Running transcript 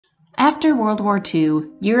After World War II,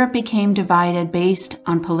 Europe became divided based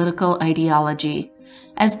on political ideology.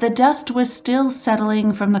 As the dust was still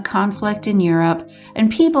settling from the conflict in Europe and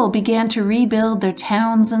people began to rebuild their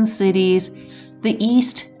towns and cities, the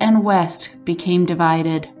East and West became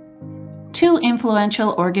divided. Two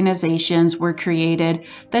influential organizations were created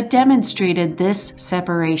that demonstrated this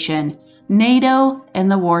separation: NATO and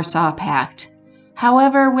the Warsaw Pact.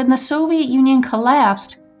 However, when the Soviet Union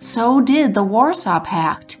collapsed, so did the Warsaw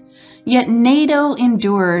Pact. Yet NATO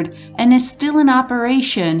endured and is still in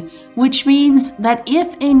operation, which means that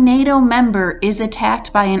if a NATO member is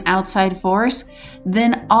attacked by an outside force,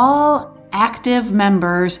 then all active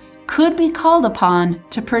members could be called upon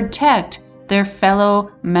to protect their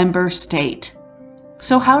fellow member state.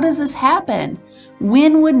 So how does this happen?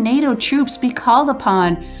 When would NATO troops be called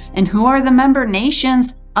upon, and who are the member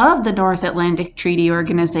nations of the North Atlantic Treaty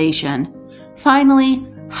Organization? Finally,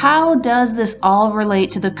 how does this all relate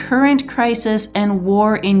to the current crisis and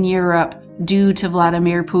war in Europe due to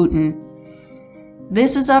Vladimir Putin?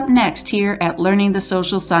 This is up next here at Learning the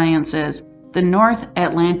Social Sciences, the North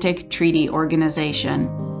Atlantic Treaty Organization.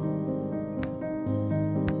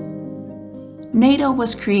 NATO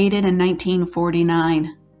was created in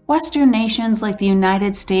 1949. Western nations like the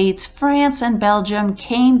United States, France, and Belgium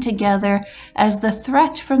came together as the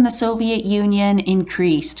threat from the Soviet Union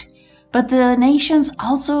increased. But the nations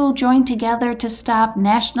also joined together to stop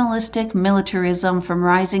nationalistic militarism from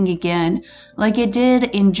rising again, like it did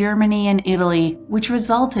in Germany and Italy, which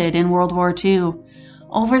resulted in World War II.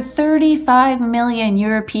 Over 35 million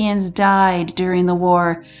Europeans died during the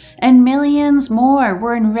war, and millions more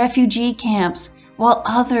were in refugee camps, while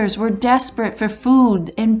others were desperate for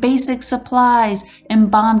food and basic supplies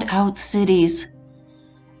and bombed out cities.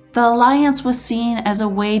 The alliance was seen as a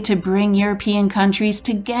way to bring European countries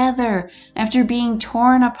together after being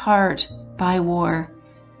torn apart by war.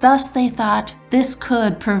 Thus, they thought this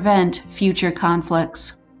could prevent future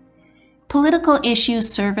conflicts. Political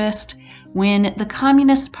issues surfaced when the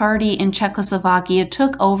Communist Party in Czechoslovakia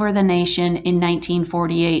took over the nation in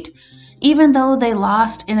 1948. Even though they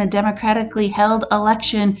lost in a democratically held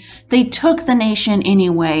election, they took the nation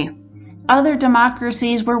anyway. Other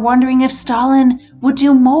democracies were wondering if Stalin would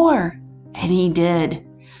do more, and he did.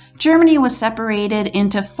 Germany was separated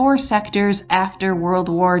into 4 sectors after World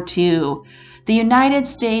War II. The United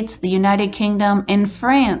States, the United Kingdom, and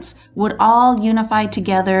France would all unify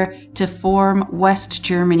together to form West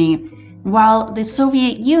Germany, while the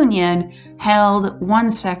Soviet Union held 1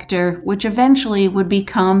 sector, which eventually would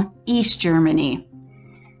become East Germany.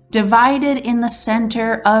 Divided in the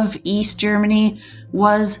center of East Germany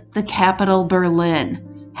was the capital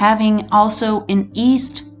Berlin, having also an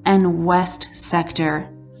East and West sector.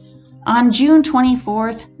 On June 24,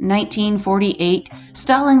 1948,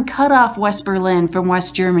 Stalin cut off West Berlin from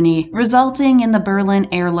West Germany, resulting in the Berlin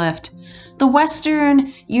Airlift. The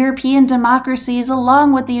Western European democracies,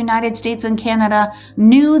 along with the United States and Canada,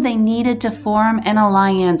 knew they needed to form an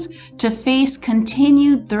alliance to face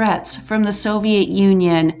continued threats from the Soviet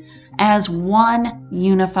Union as one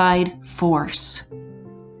unified force.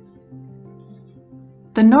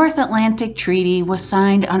 The North Atlantic Treaty was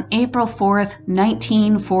signed on April 4,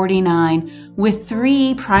 1949, with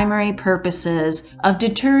 3 primary purposes of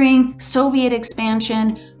deterring Soviet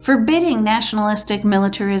expansion, forbidding nationalistic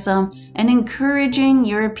militarism, and encouraging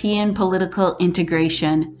European political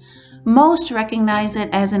integration. Most recognize it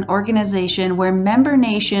as an organization where member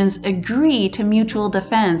nations agree to mutual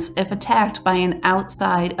defense if attacked by an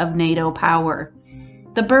outside of NATO power.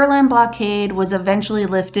 The Berlin blockade was eventually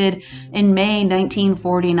lifted in May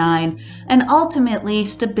 1949, and ultimately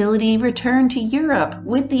stability returned to Europe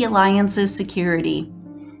with the alliance's security.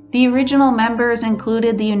 The original members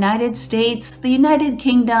included the United States, the United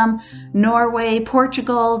Kingdom, Norway,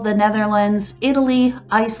 Portugal, the Netherlands, Italy,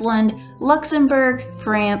 Iceland, Luxembourg,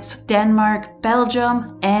 France, Denmark,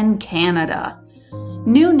 Belgium, and Canada.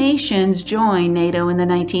 New nations joined NATO in the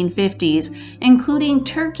 1950s, including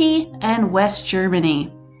Turkey and West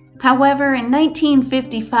Germany. However, in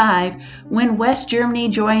 1955, when West Germany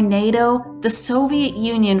joined NATO, the Soviet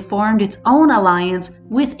Union formed its own alliance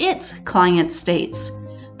with its client states.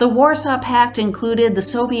 The Warsaw Pact included the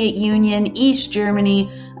Soviet Union, East Germany,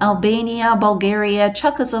 Albania, Bulgaria,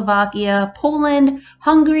 Czechoslovakia, Poland,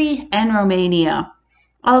 Hungary, and Romania.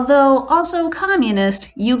 Although also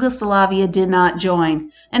communist, Yugoslavia did not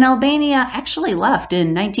join, and Albania actually left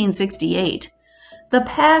in 1968. The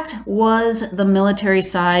pact was the military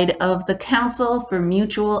side of the Council for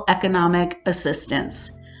Mutual Economic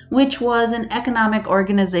Assistance, which was an economic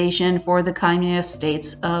organization for the communist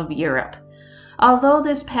states of Europe. Although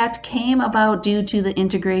this pact came about due to the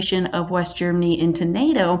integration of West Germany into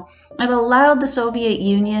NATO, it allowed the Soviet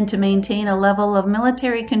Union to maintain a level of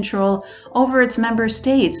military control over its member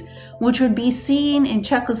states, which would be seen in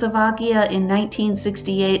Czechoslovakia in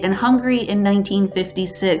 1968 and Hungary in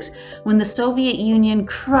 1956, when the Soviet Union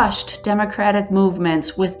crushed democratic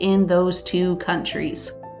movements within those two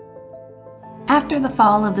countries. After the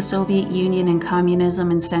fall of the Soviet Union and communism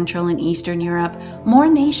in Central and Eastern Europe, more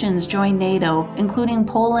nations joined NATO, including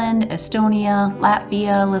Poland, Estonia,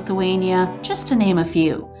 Latvia, Lithuania, just to name a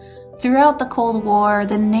few. Throughout the Cold War,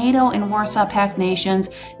 the NATO and Warsaw Pact nations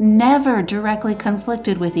never directly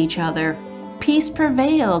conflicted with each other. Peace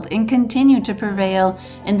prevailed and continued to prevail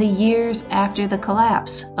in the years after the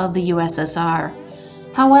collapse of the USSR.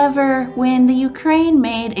 However, when the Ukraine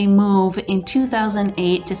made a move in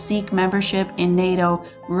 2008 to seek membership in NATO,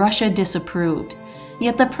 Russia disapproved.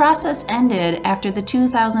 Yet the process ended after the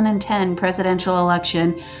 2010 presidential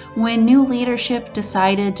election, when new leadership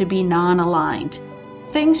decided to be non-aligned.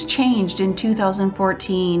 Things changed in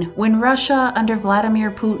 2014 when Russia under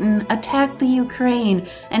Vladimir Putin attacked the Ukraine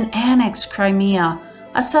and annexed Crimea,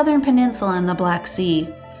 a southern peninsula in the Black Sea.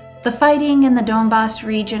 The fighting in the Donbas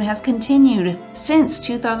region has continued since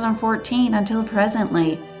 2014 until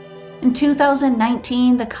presently. In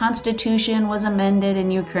 2019, the constitution was amended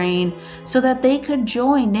in Ukraine so that they could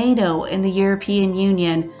join NATO and the European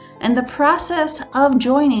Union, and the process of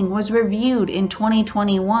joining was reviewed in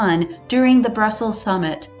 2021 during the Brussels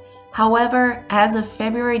summit. However, as of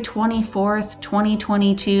February 24,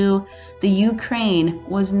 2022, the Ukraine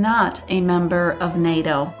was not a member of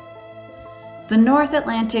NATO. The North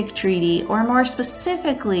Atlantic Treaty, or more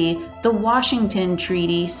specifically, the Washington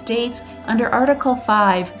Treaty, states under Article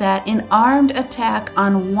 5 that an armed attack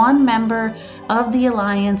on one member of the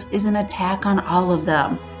alliance is an attack on all of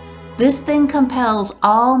them. This then compels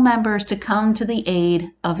all members to come to the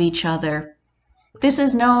aid of each other. This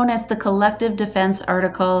is known as the Collective Defense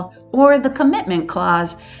Article, or the Commitment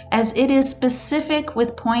Clause, as it is specific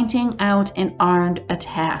with pointing out an armed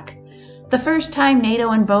attack. The first time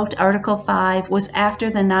NATO invoked Article 5 was after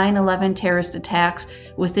the 9/11 terrorist attacks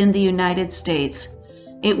within the United States.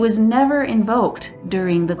 It was never invoked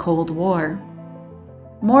during the Cold War.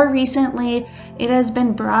 More recently, it has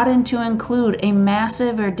been broadened to include a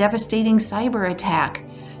massive or devastating cyber attack,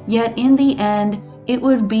 yet in the end, it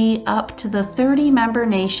would be up to the 30 member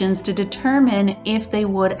nations to determine if they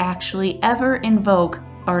would actually ever invoke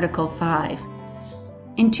Article 5.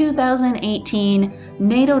 In 2018,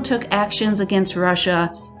 NATO took actions against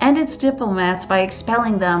Russia and its diplomats by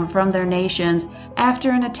expelling them from their nations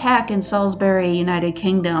after an attack in Salisbury, United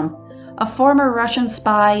Kingdom. A former Russian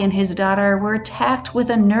spy and his daughter were attacked with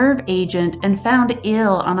a nerve agent and found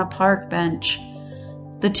ill on a park bench.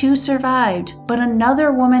 The two survived, but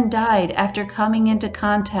another woman died after coming into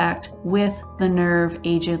contact with the nerve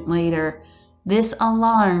agent later. This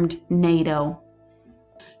alarmed NATO.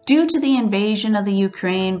 Due to the invasion of the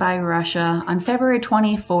Ukraine by Russia on February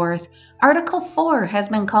 24th, Article 4 has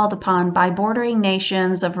been called upon by bordering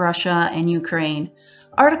nations of Russia and Ukraine.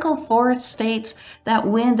 Article 4 states that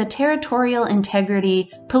when the territorial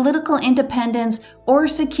integrity, political independence, or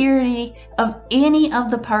security of any of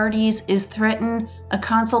the parties is threatened, a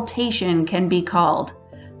consultation can be called.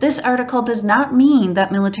 This article does not mean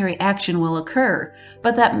that military action will occur,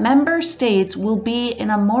 but that member states will be in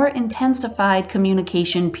a more intensified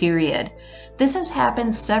communication period. This has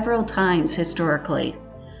happened several times historically.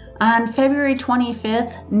 On February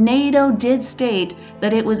 25th, NATO did state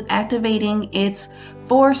that it was activating its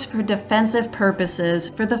force for defensive purposes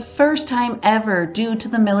for the first time ever due to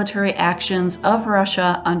the military actions of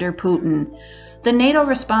Russia under Putin. The NATO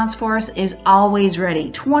response force is always ready,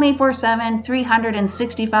 24/7,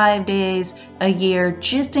 365 days a year,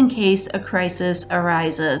 just in case a crisis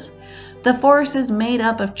arises. The force is made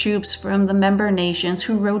up of troops from the member nations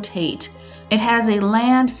who rotate. It has a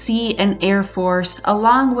land, sea, and air force,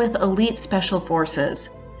 along with elite special forces.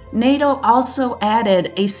 NATO also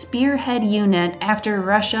added a spearhead unit after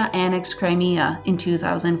Russia annexed Crimea in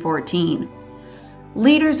 2014.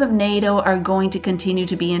 Leaders of NATO are going to continue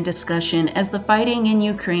to be in discussion as the fighting in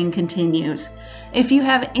Ukraine continues. If you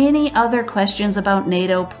have any other questions about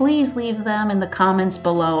NATO, please leave them in the comments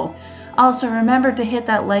below. Also, remember to hit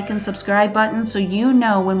that like and subscribe button so you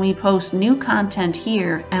know when we post new content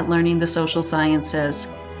here at Learning the Social Sciences.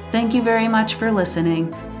 Thank you very much for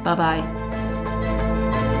listening. Bye-bye.